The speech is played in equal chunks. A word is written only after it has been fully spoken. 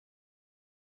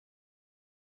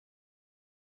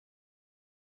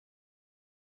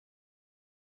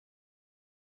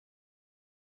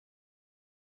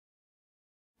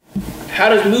How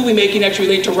does movie making actually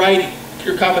relate to writing,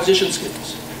 your composition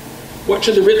skills? What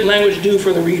should the written language do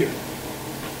for the reader?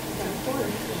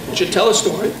 It should tell a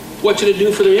story. What should it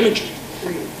do for their imagery?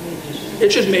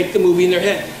 It should make the movie in their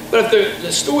head. But if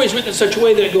the story is written in such a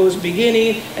way that it goes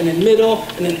beginning, and then middle,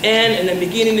 and then end, and then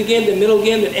beginning again, then middle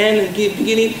again, then end, and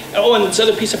beginning, oh, and this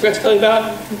other piece I forgot to tell you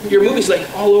about, your movie's like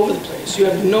all over the place. You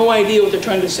have no idea what they're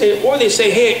trying to say, or they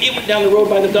say, hey, it went down the road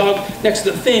by the dog next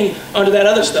to the thing under that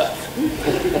other stuff.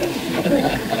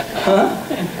 Huh?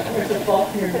 It's a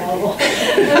Faulkner novel.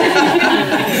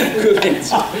 Good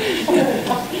answer.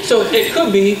 So it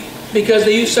could be because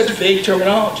they use such vague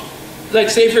terminology. Like,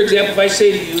 say, for example, if I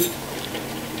say to you,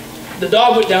 the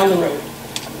dog went down the road.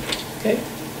 Okay?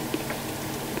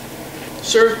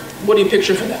 Sir, what do you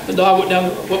picture for that? The dog went down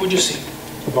the road. What would you see?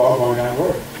 The dog going down the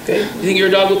road. Okay. Do you think your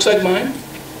dog looks like mine?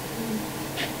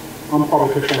 I'm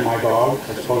probably picturing my dog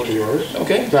as opposed to yours.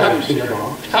 Okay. So I haven't seen your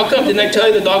dog. How come? Didn't I tell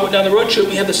you the dog went down the road?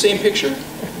 Shouldn't we have the same picture?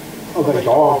 Oh, the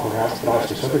dog perhaps, but not a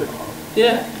specific dog.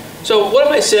 Yeah. So what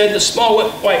if I said the small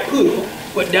white poodle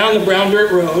went down the brown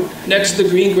dirt road next to the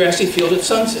green grassy field at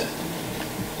sunset?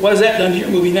 What has that done to your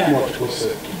movie now? More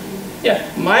explicit. Yeah,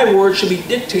 my words should be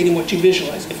dictating what you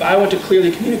visualize. If I want to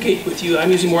clearly communicate with you,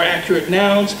 I'm using more accurate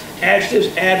nouns,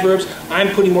 adjectives, adverbs. I'm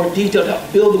putting more detail to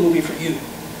help build the movie for you.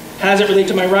 How does it relate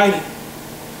to my writing?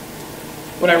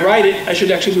 When I write it, I should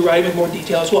actually be writing with more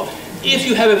detail as well. If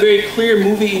you have a very clear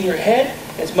movie in your head,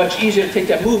 it's much easier to take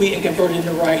that movie and convert it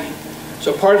into writing.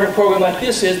 So part of a program like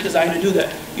this is designed to do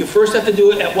that. You first have to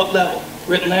do it at what level?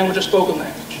 Written language or spoken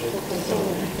language?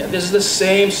 Yeah, this is the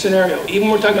same scenario. Even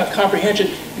when we're talking about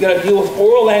comprehension, you got to deal with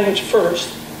oral language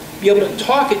first, be able to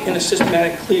talk it in a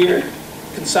systematic, clear,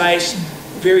 concise,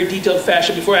 very detailed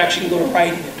fashion before actually go to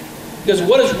writing it. Because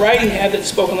what does writing have that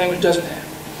spoken language doesn't have?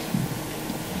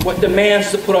 What demands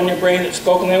does it put on your brain that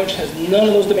spoken language has none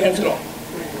of those demands at all?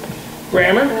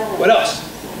 Grammar? What else?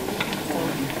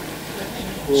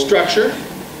 Structure.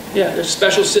 Yeah, there's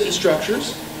special sentence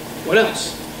structures. What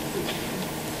else?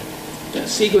 Yeah,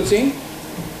 sequencing.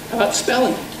 How about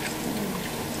spelling?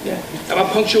 Yeah. How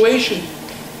about punctuation?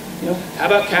 You know, how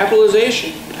about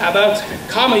capitalization? How about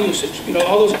comma usage? You know,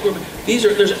 all those.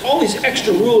 There's all these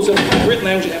extra rules in written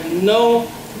language that have no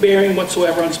bearing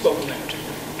whatsoever on spoken language.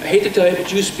 I hate to tell you, but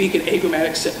you speak in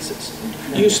agrammatic sentences.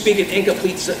 You speak in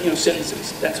incomplete,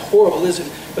 sentences. That's horrible, isn't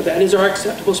it? But that is our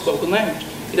acceptable spoken language.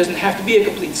 It doesn't have to be a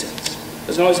complete sentence. It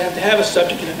doesn't always have to have a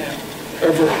subject and a noun, or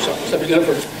a verb. Sorry, subject and a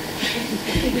verb.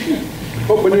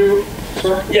 But when you,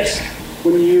 sir? Yes.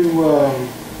 When you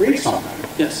read something,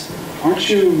 yes, aren't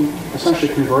you essentially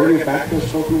converting it back to a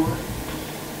spoken word?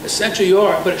 Essentially you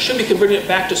are, but it should be converting it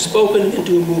back to spoken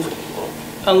into a movie,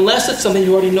 unless it's something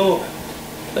you already know about.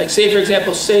 Like, say, for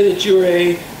example, say that you're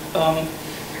a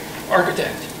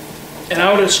architect, and I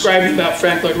want to describe to you about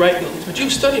Frank Lloyd Wright buildings, but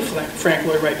you've studied Frank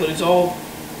Lloyd Wright buildings all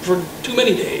for too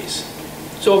many days.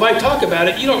 So if I talk about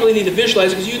it, you don't really need to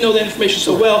visualize it because you know that information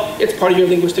so well, it's part of your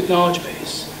linguistic knowledge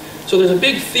base. So there's a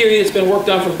big theory that's been worked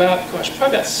on for about,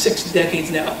 probably about 6 decades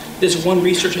now. This one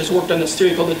researcher has worked on this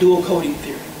theory called the dual coding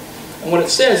theory. And what it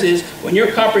says is, when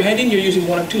you're comprehending, you're using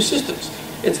one of two systems.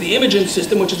 It's the imaging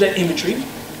system, which is that imagery,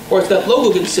 or it's that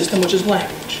logogen system, which is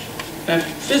language. And I'm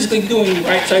physically doing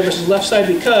right side versus left side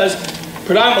because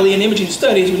predominantly in imaging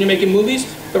studies, when you're making movies,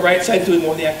 the right side's doing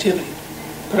more of the activity.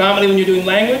 Predominantly when you're doing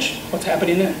language, what's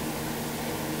happening then?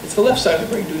 It's the left side of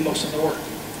the brain doing most of the work.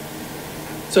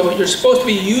 So you're supposed to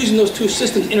be using those two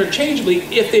systems interchangeably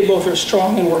if they both are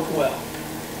strong and work well.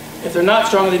 If they're not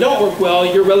strong and they don't work well,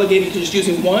 you're relegated to just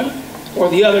using one or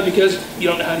the other because you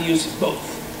don't know how to use both.